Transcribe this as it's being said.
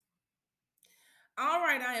All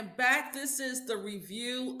right, I am back. This is the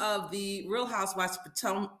review of the Real Housewives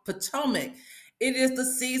Potomac. It is the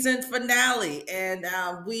season finale, and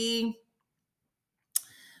we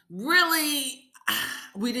really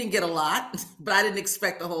we didn't get a lot, but I didn't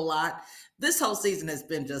expect a whole lot. This whole season has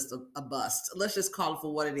been just a bust. Let's just call it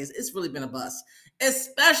for what it is. It's really been a bust,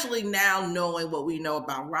 especially now knowing what we know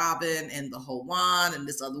about Robin and the whole Juan and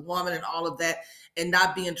this other woman and all of that, and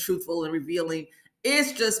not being truthful and revealing.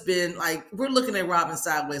 It's just been like we're looking at Robin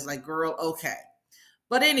sideways, like, girl, okay.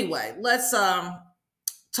 But anyway, let's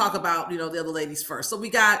talk about the other ladies first. So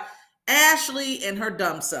we got Ashley and her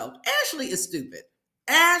dumb self. Ashley is stupid.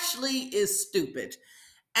 Ashley is stupid.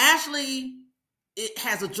 Ashley it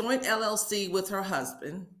has a joint LLC with her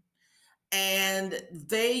husband, and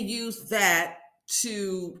they use that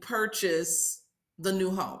to purchase the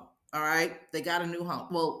new home. All right. They got a new home.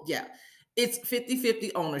 Well, yeah, it's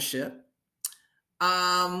 50-50 ownership.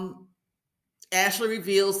 Um, Ashley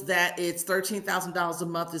reveals that it's $13,000 a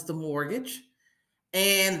month is the mortgage,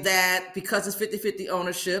 and that because it's 50-50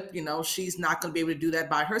 ownership, she's not going to be able to do that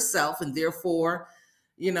by herself, and therefore,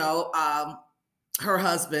 you know, um, her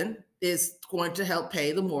husband is going to help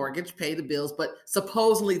pay the mortgage, pay the bills, but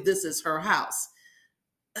supposedly this is her house.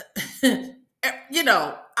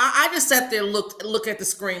 I just sat there and look at the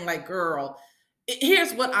screen like, girl,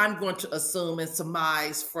 here's what I'm going to assume and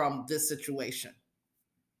surmise from this situation.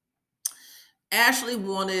 Ashley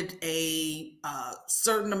wanted a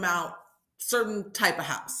certain type of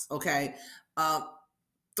house. Okay, uh,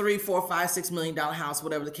 3, 4, 5, $6 million house,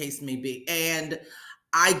 whatever the case may be, and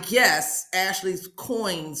I guess Ashley's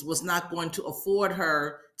coins was not going to afford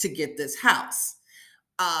her to get this house.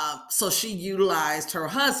 So she utilized her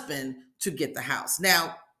husband to get the house.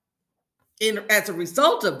 Now, as a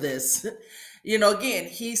result of this, again,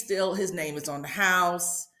 his name is on the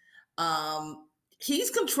house. Um, he's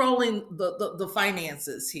controlling the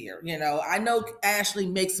finances here. I know Ashley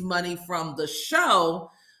makes money from the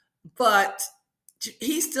show, but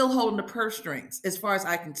he's still holding the purse strings, as far as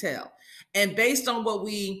I can tell. And based on what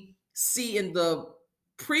we see in the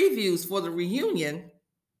previews for the reunion,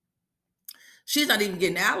 she's not even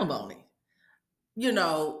getting alimony. In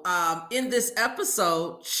this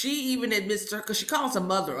episode, she even admits to her, because she calls her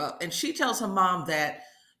mother up and she tells her mom that,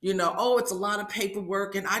 oh, it's a lot of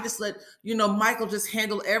paperwork, and I just let, Michael just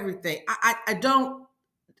handle everything. I don't,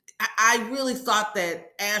 I really thought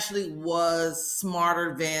that Ashley was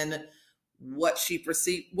smarter than what she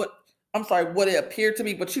perceived, what it appeared to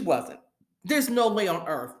me, but she wasn't. There's no way on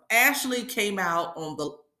earth. Ashley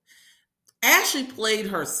played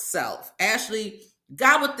herself. Ashley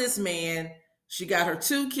got with this man. She got her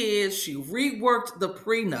 2 kids. She reworked the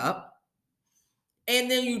prenup. And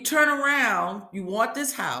then you turn around, you want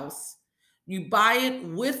this house, you buy it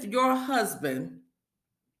with your husband,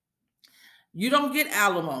 you don't get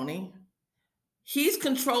alimony. He's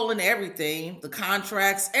controlling everything, the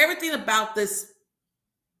contracts, everything about this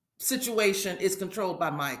situation is controlled by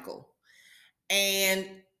Michael. And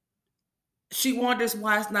she wonders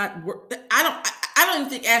why it's not work. I don't even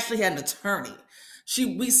think Ashley had an attorney.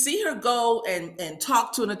 We see her go and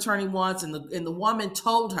talk to an attorney once, and the woman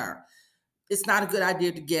told her it's not a good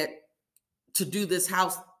idea to do this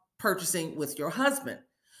house purchasing with your husband.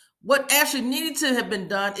 What Ashley needed to have been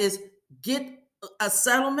done is get a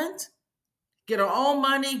settlement, get her own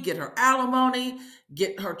money, get her alimony,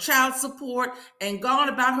 get her child support, and go on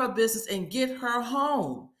about her business and get her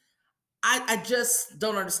home. I just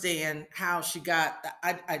don't understand how she got.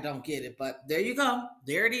 I don't get it, but there you go.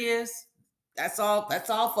 There it is. That's all.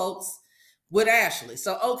 That's all, folks. With Ashley.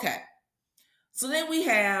 So okay. So then we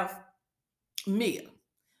have Mia.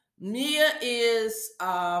 Mia is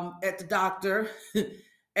at the doctor,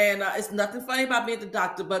 and it's nothing funny about being at the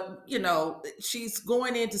doctor, but she's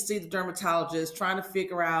going in to see the dermatologist, trying to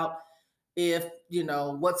figure out if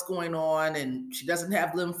what's going on, and she doesn't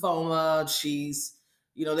have lymphoma. She's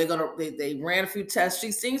they ran a few tests.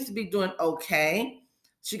 She seems to be doing okay.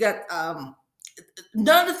 She got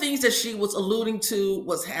none of the things that she was alluding to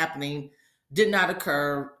was happening did not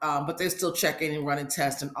occur, but they're still checking and running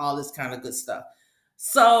tests and all this kind of good stuff.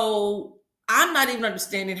 So I'm not even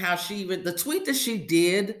understanding how the tweet that she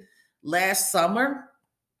did last summer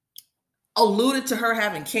alluded to her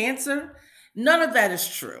having cancer. None of that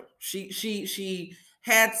is true. She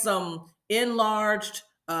had some enlarged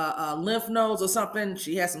lymph nodes or something.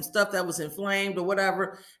 She had some stuff that was inflamed or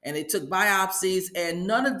whatever, and they took biopsies, and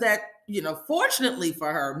none of that, fortunately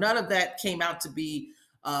for her, none of that came out to be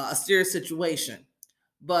a serious situation.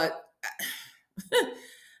 But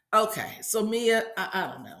okay, so Mia,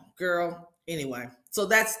 I don't know, girl. Anyway, so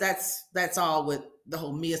that's all with the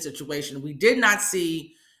whole Mia situation. We did not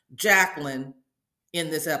see Jacqueline in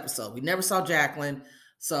this episode. We never saw Jacqueline,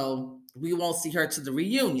 so we won't see her to the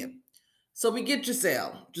reunion. So we get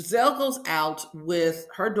Giselle. Giselle goes out with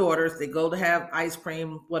her daughters. They go to have ice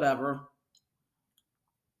cream, whatever.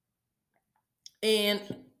 And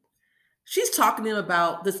she's talking to them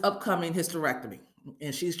about this upcoming hysterectomy.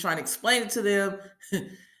 And she's trying to explain it to them.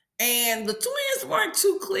 And the twins weren't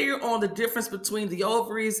too clear on the difference between the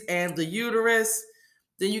ovaries and the uterus.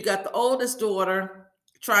 Then you got the oldest daughter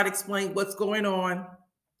trying to explain what's going on.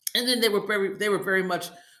 And then they were very much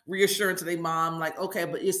reassuring to their mom, like, okay,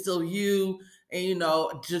 but it's still you. And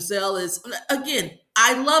Giselle is, again,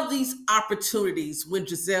 I love these opportunities when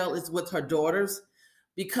Giselle is with her daughters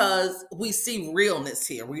because we see realness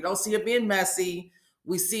here. We don't see her being messy.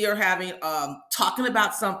 We see her having talking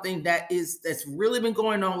about something that's really been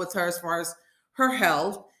going on with her as far as her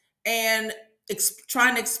health, and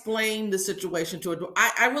trying to explain the situation to her.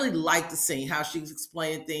 I really like to see how she's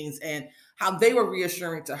explaining things and how they were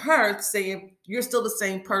reassuring to her, saying, you're still the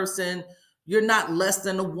same person. You're not less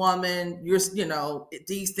than a woman.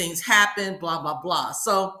 These things happen, blah, blah, blah.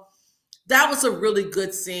 So that was a really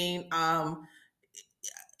good scene. I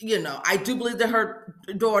do believe that her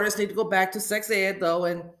daughters need to go back to sex ed, though,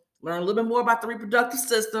 and learn a little bit more about the reproductive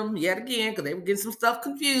system yet again, because they were getting some stuff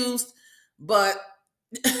confused. But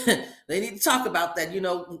they need to talk about that.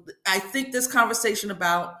 I think this conversation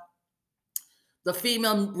about the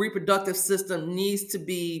female reproductive system needs to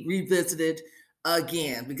be revisited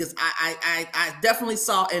again, because I definitely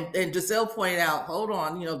saw, and Giselle pointed out, hold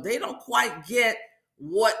on, they don't quite get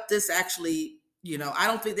what this actually, I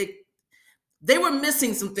don't think they were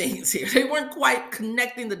missing some things here. They weren't quite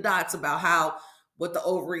connecting the dots about what the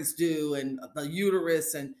ovaries do and the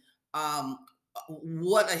uterus, and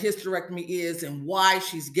what a hysterectomy is and why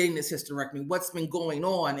she's getting this hysterectomy, what's been going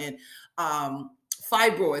on, and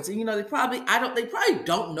fibroids. And they probably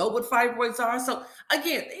don't know what fibroids are. So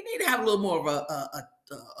again, they need to have a little more of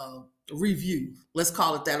a review. Let's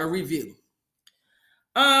call it that, a review.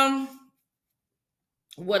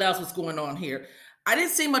 What else was going on here? I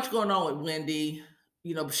didn't see much going on with Wendy,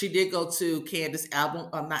 but she did go to Candace's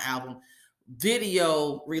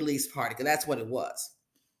video release party, because that's what it was.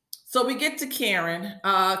 So we get to Karen.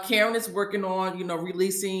 Karen is working on,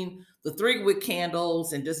 releasing the 3-wick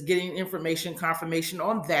candles and just getting confirmation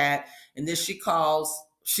on that. And then she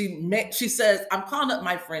says, I'm calling up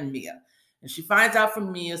my friend Mia. And she finds out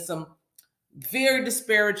from Mia some very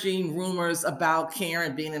disparaging rumors about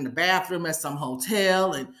Karen being in the bathroom at some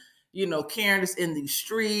hotel, and Karen is in these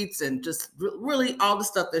streets, and just really all the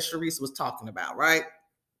stuff that Sharice was talking about, right?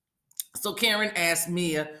 So Karen asked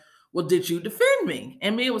Mia, well, did you defend me?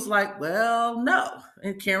 And Mia was like, well, no.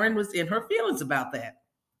 And Karen was in her feelings about that.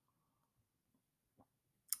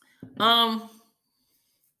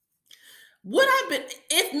 Would I been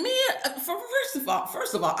if Mia?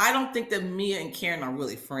 First of all, I don't think that Mia and Karen are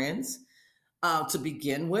really friends to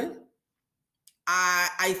begin with.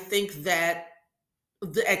 I think that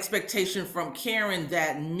the expectation from Karen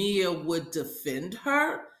that Mia would defend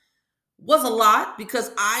her was a lot,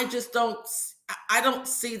 because I don't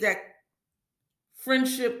see that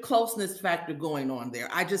friendship closeness factor going on there.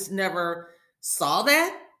 I just never saw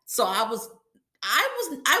that. So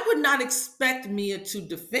I would not expect Mia to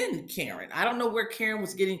defend Karen. I don't know where Karen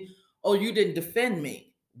was getting, oh, you didn't defend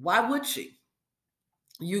me. Why would she?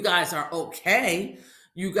 You guys are okay.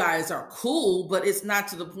 You guys are cool, but it's not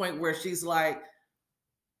to the point where she's like,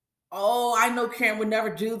 oh, I know Karen would never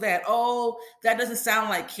do that. Oh, that doesn't sound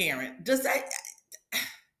like Karen. Does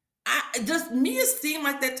Mia seem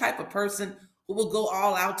like that type of person who will go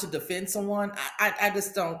all out to defend someone? I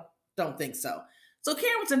just don't think so. So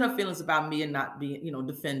Karen was in her feelings about Mia not being,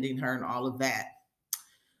 defending her and all of that.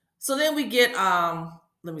 So then we get,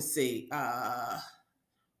 let me see,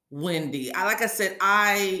 Wendy. Like I said,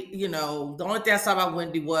 the only thing I saw about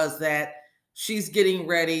Wendy was that she's getting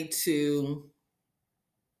ready to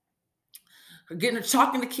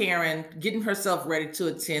talking to Karen, getting herself ready to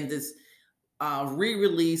attend this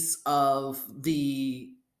re-release of the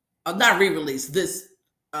not re-release, this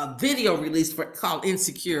video release called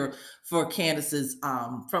Insecure for Candace's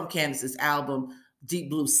from Candace's album Deep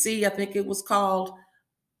Blue Sea, I think it was called.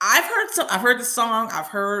 I've heard the song, I've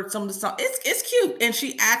heard some of the song. It's cute. And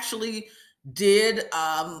she actually did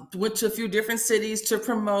went to a few different cities to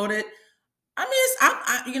promote it. I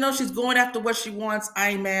mean, she's going after what she wants.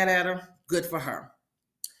 I ain't mad at her. Good for her.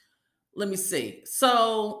 Let me see.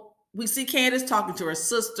 So we see Candace talking to her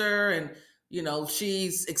sister, and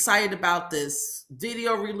she's excited about this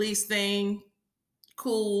video release thing.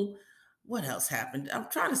 Cool. What else happened? I'm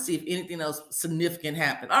trying to see if anything else significant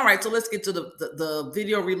happened. All right, so let's get to the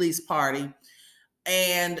video release party.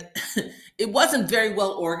 And it wasn't very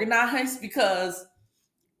well organized because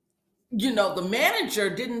the manager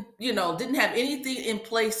didn't have anything in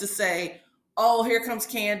place to say, oh, here comes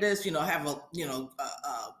Candace, have a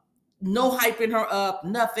no hyping her up,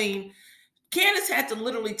 nothing. Candace had to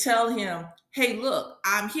literally tell him, hey, look,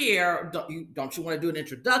 I'm here. Don't you want to do an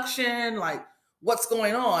introduction? Like, what's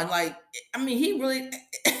going on? Like, I mean, he really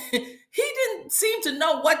he didn't seem to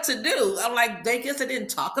know what to do. I'm like, they guess they didn't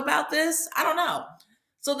talk about this. I don't know.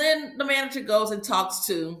 So then the manager goes and talks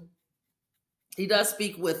to, he does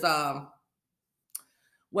speak with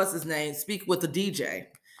what's his name? Speak with the DJ.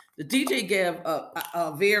 The DJ gave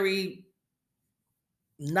a very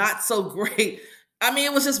not so great. I mean,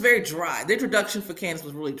 it was just very dry. The introduction for Candace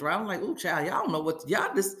was really dry. I'm like, oh, child, y'all don't know what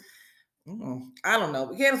y'all just. I don't know.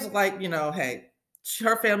 But Candace was like, hey,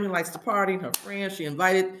 her family likes to party. Her friends, she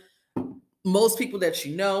invited most people that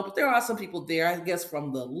she know, but there are some people there, I guess,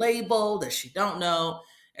 from the label that she don't know.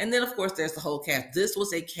 And then, of course, there's the whole cast. This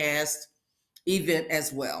was a cast event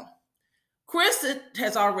as well. Chris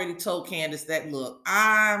has already told Candace that, look,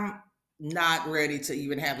 I'm not ready to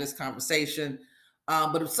even have this conversation.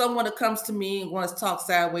 But if someone that comes to me and wants to talk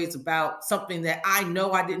sideways about something that I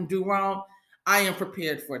know I didn't do wrong, I am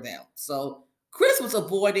prepared for them. So Chris was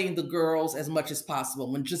avoiding the girls as much as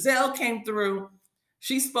possible. When Giselle came through,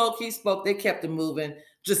 she spoke, he spoke, they kept it moving.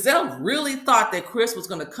 Giselle really thought that Chris was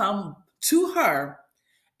going to come to her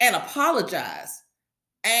and apologize.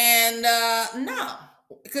 And no,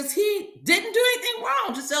 because he didn't do anything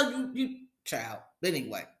wrong. Giselle, you child. But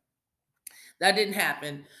anyway, that didn't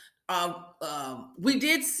happen. We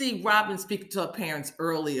did see Robin speak to her parents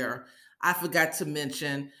earlier. I forgot to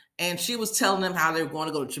mention, and she was telling them how they were going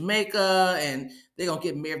to go to Jamaica and they're going to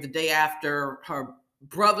get married the day after her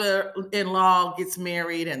brother-in-law gets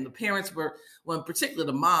married. And the parents were, well, in particular,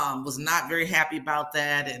 the mom was not very happy about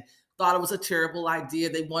that and thought it was a terrible idea.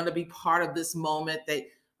 They wanted to be part of this moment.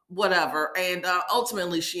 Whatever. And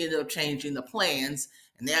ultimately, she ended up changing the plans,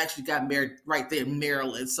 and they actually got married right there in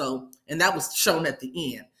Maryland. So, and that was shown at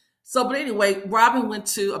the end. So, but anyway, Robin went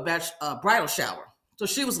to a bridal shower, so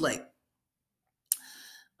she was late.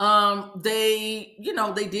 They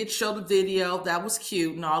did show the video. That was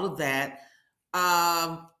cute and all of that.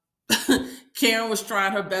 Karen was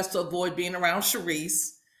trying her best to avoid being around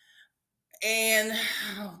Charisse. And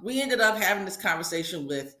we ended up having this conversation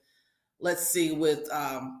with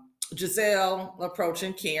Giselle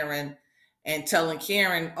approaching Karen and telling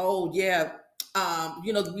Karen, oh, yeah,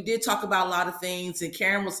 we did talk about a lot of things. And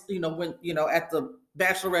Karen was, at the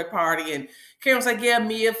bachelorette party, and Karen was like, yeah,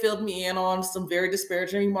 Mia filled me in on some very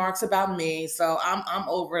disparaging remarks about me. So I'm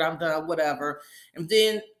over it. I'm done, whatever. And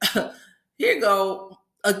then here you go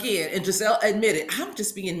again. And Giselle admitted, I'm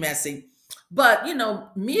just being messy. But,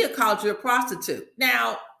 Mia called you a prostitute.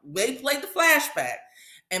 Now, they played the flashback.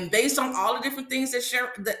 And based on all the different things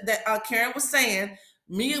that Karen was saying,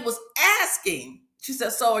 Mia was asking. She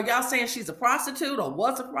said, so are y'all saying she's a prostitute or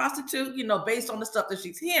was a prostitute, based on the stuff that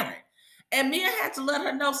she's hearing? And Mia had to let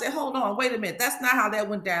her know, say, hold on, wait a minute. That's not how that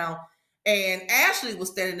went down. And Ashley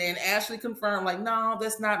was standing there, and Ashley confirmed, like, no,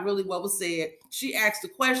 that's not really what was said. She asked the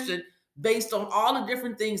question based on all the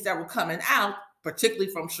different things that were coming out,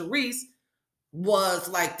 particularly from Charisse, was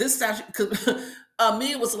like, this sounds, because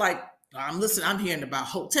Mia was like, I'm hearing about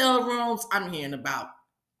hotel rooms. I'm hearing about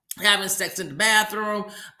having sex in the bathroom.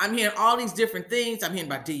 I'm hearing all these different things. I'm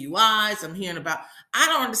hearing about DUIs. I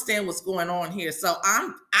don't understand what's going on here. So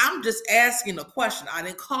I'm just asking a question. I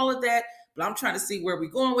didn't call it that, but I'm trying to see where we're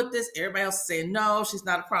going with this. Everybody else is saying, no, she's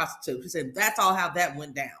not a prostitute. She said, that's all how that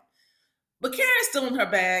went down. But Karen's still in her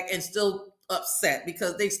bag and still upset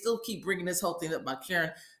because they still keep bringing this whole thing up about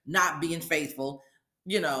Karen not being faithful.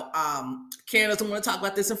 Karen doesn't want to talk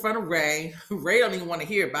about this in front of Ray. Ray don't even want to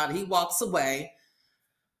hear about it. He walks away.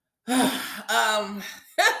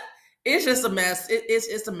 It's just a mess.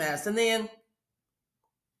 It's a mess. And then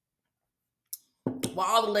while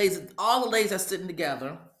all the ladies are sitting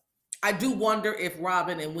together, I do wonder if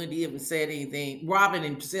Robin and Wendy even said anything. Robin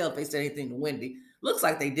and Giselle, if they said anything to Wendy. Looks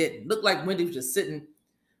like they didn't. Looked like Wendy was just sitting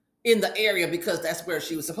in the area because that's where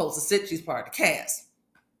she was supposed to sit. She's part of the cast.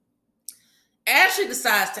 Ashley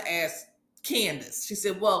decides to ask Candace. She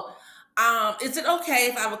said, well, is it okay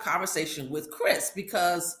if I have a conversation with Chris?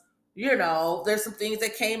 Because, there's some things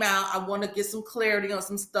that came out. I want to get some clarity on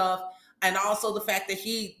some stuff. And also the fact that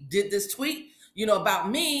he did this tweet,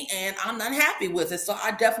 about me, and I'm not happy with it. So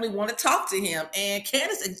I definitely want to talk to him. And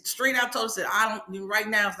Candace straight out told us that right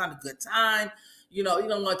now it's not a good time. You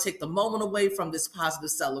don't want to take the moment away from this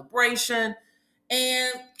positive celebration.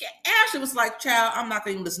 And Ashley was like, child, I'm not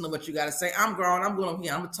going to listen to what you got to say. I'm grown. I'm going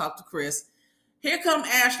to talk to Chris. Here come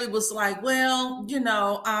Ashley was like, well,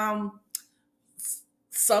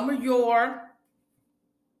 some of your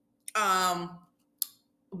um,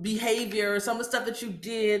 behavior, some of the stuff that you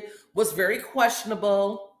did was very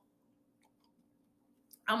questionable.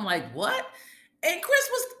 I'm like, what? And Chris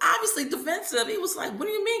was obviously defensive. He was like, what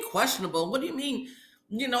do you mean questionable? What do you mean?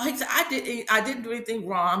 He said, I didn't do anything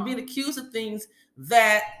wrong. I'm being accused of things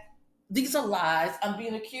that these are lies. I'm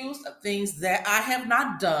being accused of things that I have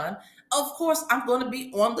not done. Of course, I'm going to be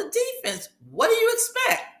on the defense. What do you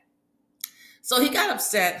expect? So he got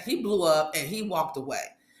upset, he blew up, and he walked away.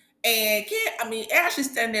 And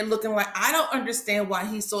Ashley's standing there looking like, I don't understand why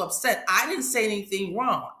he's so upset. I didn't say anything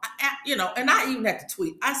wrong. And I even had to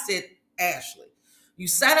tweet. I said, Ashley, you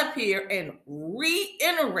sat up here and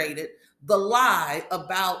reiterated the lie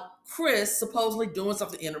about Chris supposedly doing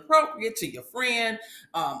something inappropriate to your friend.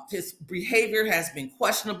 His behavior has been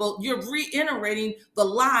questionable. You're reiterating the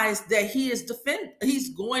lies that he's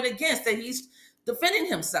going against, that he's defending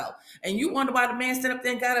himself. And you wonder why the man stood up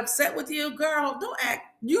there and got upset with you. Girl,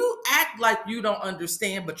 you act like you don't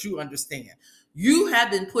understand, but you understand. You have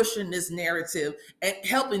been pushing this narrative and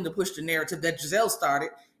helping to push the narrative that Giselle started.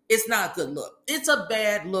 It's not a good look. It's a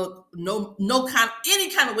bad look. Any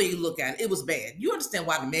kind of way you look at it, it was bad. You understand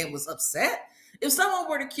why the man was upset? If someone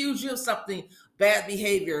were to accuse you of something, bad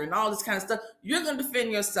behavior and all this kind of stuff, you're going to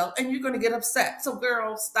defend yourself and you're going to get upset. So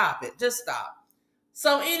girl, stop it. Just stop.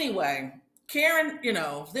 So anyway, Karen,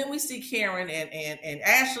 then we see Karen and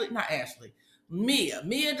Ashley, not Ashley, Mia.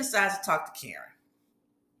 Mia decides to talk to Karen.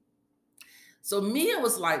 So Mia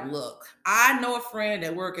was like, look, I know a friend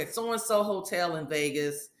that work at so-and-so hotel in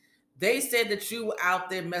Vegas. They said that you were out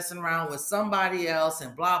there messing around with somebody else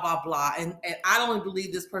and blah, blah, blah. And I don't even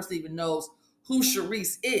believe this person even knows who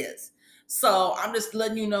Sharice is. So I'm just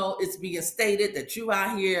letting you know it's being stated that you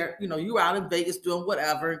out here, you out in Vegas doing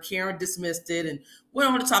whatever. And Karen dismissed it and went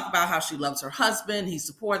on to talk about how she loves her husband. He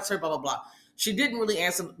supports her, blah, blah, blah. She didn't really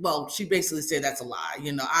answer. Well, she basically said that's a lie.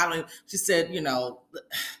 She said,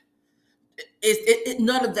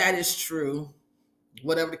 none of that is true.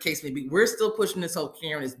 Whatever the case may be, we're still pushing this whole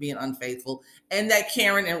Karen is being unfaithful and that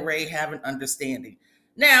Karen and Ray have an understanding.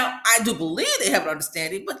 Now, I do believe they have an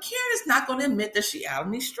understanding, but Karen is not going to admit that she's out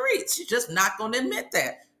in these streets. She's just not going to admit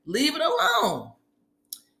that. Leave it alone.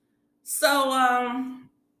 So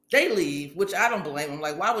they leave, which I don't blame them.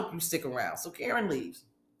 Like, why would you stick around? So Karen leaves.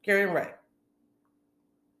 Karen and Ray.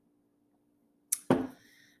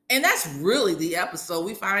 And that's really the episode.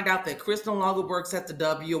 We find out that Chris no longer works at the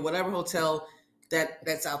W or whatever hotel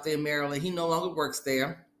that's out there in Maryland. He no longer works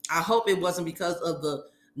there. I hope it wasn't because of the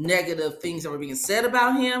negative things that were being said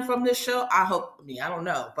about him from this show. I don't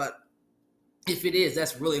know. But if it is,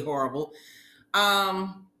 that's really horrible.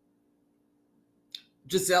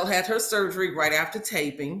 Giselle had her surgery right after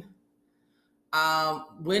taping.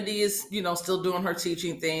 Wendy is, still doing her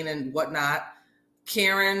teaching thing and whatnot.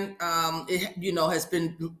 Karen, has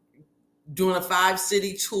been doing a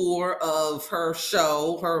 5-city tour of her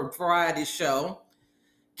show, her variety show.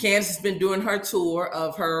 Candace has been doing her tour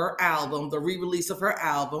of her album, the re-release of her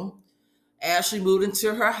album. Ashley moved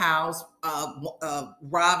into her house.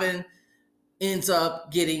 Robin ends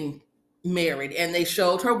up getting married, and they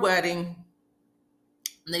showed her wedding.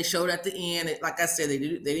 And they showed at the end, like I said, they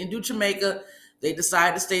didn't do Jamaica. They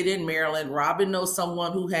decided to stay there in Maryland. Robin knows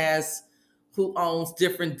someone who owns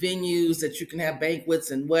different venues that you can have banquets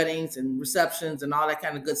and weddings and receptions and all that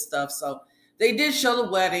kind of good stuff. So they did show the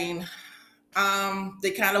wedding.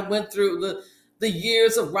 They kind of went through the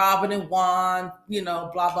years of Robin and Juan,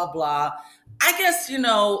 blah, blah, blah. I guess,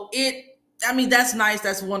 that's nice.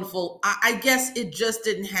 That's wonderful. I guess it just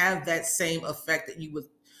didn't have that same effect that you would,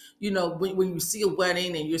 when you see a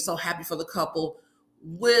wedding and you're so happy for the couple.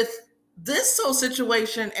 With this whole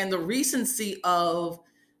situation and the recency of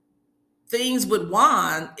things with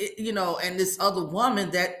Juan, and this other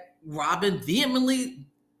woman that Robin vehemently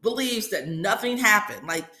believes that nothing happened.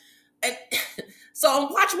 So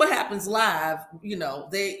watch What Happens Live.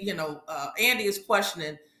 Andy is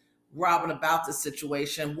questioning Robin about the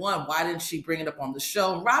situation. One, why didn't she bring it up on the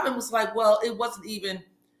show? And Robin was like, well, it wasn't even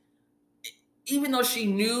though she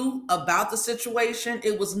knew about the situation,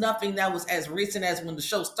 it was nothing that was as recent as when the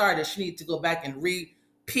show started. She needed to go back and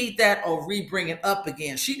repeat that or re-bring it up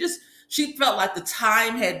again. She felt like the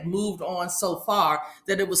time had moved on so far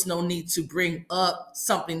that there was no need to bring up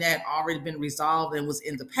something that had already been resolved and was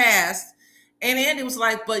in the past. And Andy was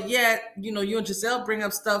like, but yet, you and Giselle bring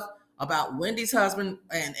up stuff about Wendy's husband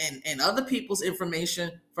and other people's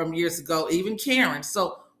information from years ago, even Karen.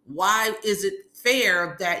 So why is it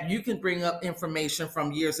fair that you can bring up information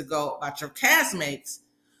from years ago about your castmates,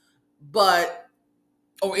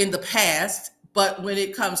 or in the past, but when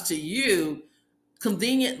it comes to you,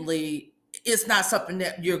 conveniently, it's not something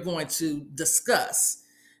that you're going to discuss,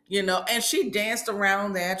 and she danced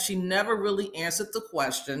around that. She never really answered the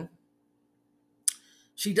question.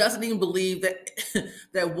 She doesn't even believe that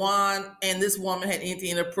that Juan and this woman had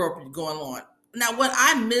anything inappropriate going on. Now, what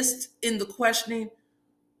I missed in the questioning,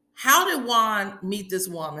 how did Juan meet this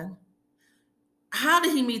woman? How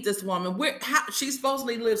did he meet this woman? She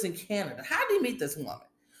supposedly lives in Canada. How did he meet this woman?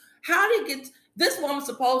 How did he get this woman?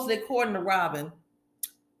 Supposedly, according to Robin,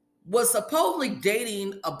 was supposedly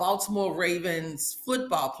dating a Baltimore Ravens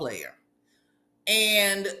football player.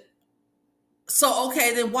 And so,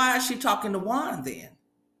 okay, then why is she talking to Juan then?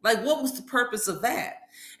 Like, what was the purpose of that?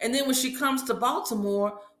 And then when she comes to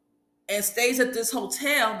Baltimore and stays at this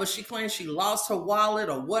hotel, but she claims she lost her wallet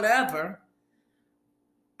or whatever,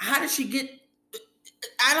 how did she get?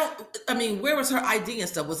 Where was her ID and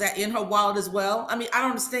stuff? Was that in her wallet as well? I don't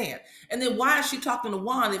understand. And then why is she talking to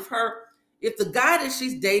Juan if the guy that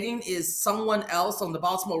she's dating is someone else on the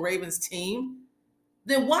Baltimore Ravens team?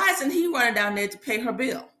 Then why isn't he running down there to pay her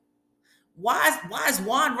bill? Why is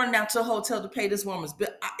Juan running down to a hotel to pay this woman's bill?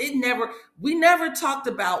 We never talked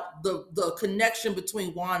about the connection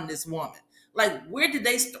between Juan and this woman. Like, where did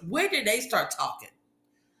they start talking?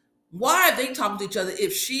 Why are they talking to each other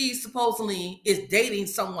if she supposedly is dating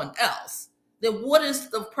someone else? Then what is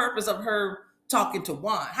the purpose of her talking to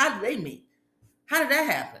Juan? How did they meet? How did that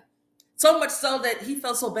happen? So much so that he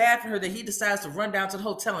felt so bad for her that he decides to run down to the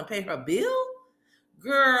hotel and pay her bill?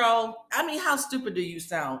 Girl, how stupid do you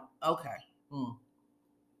sound? Okay.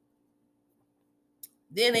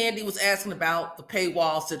 Then Andy was asking about the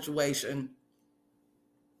paywall situation.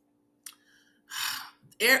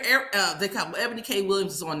 Ebony K.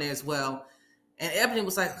 Williams is on there as well. And Ebony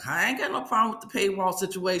was like, I ain't got no problem with the paywall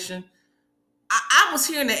situation. I was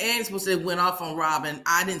hearing the Annie's was it went off on Robin.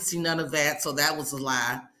 I didn't see none of that, so that was a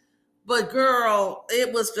lie. But girl,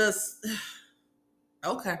 it was just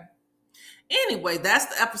okay. Anyway, that's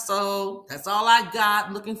the episode. That's all I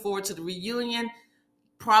got. Looking forward to the reunion.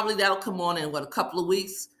 Probably that'll come on in a couple of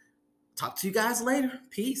weeks. Talk to you guys later.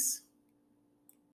 Peace.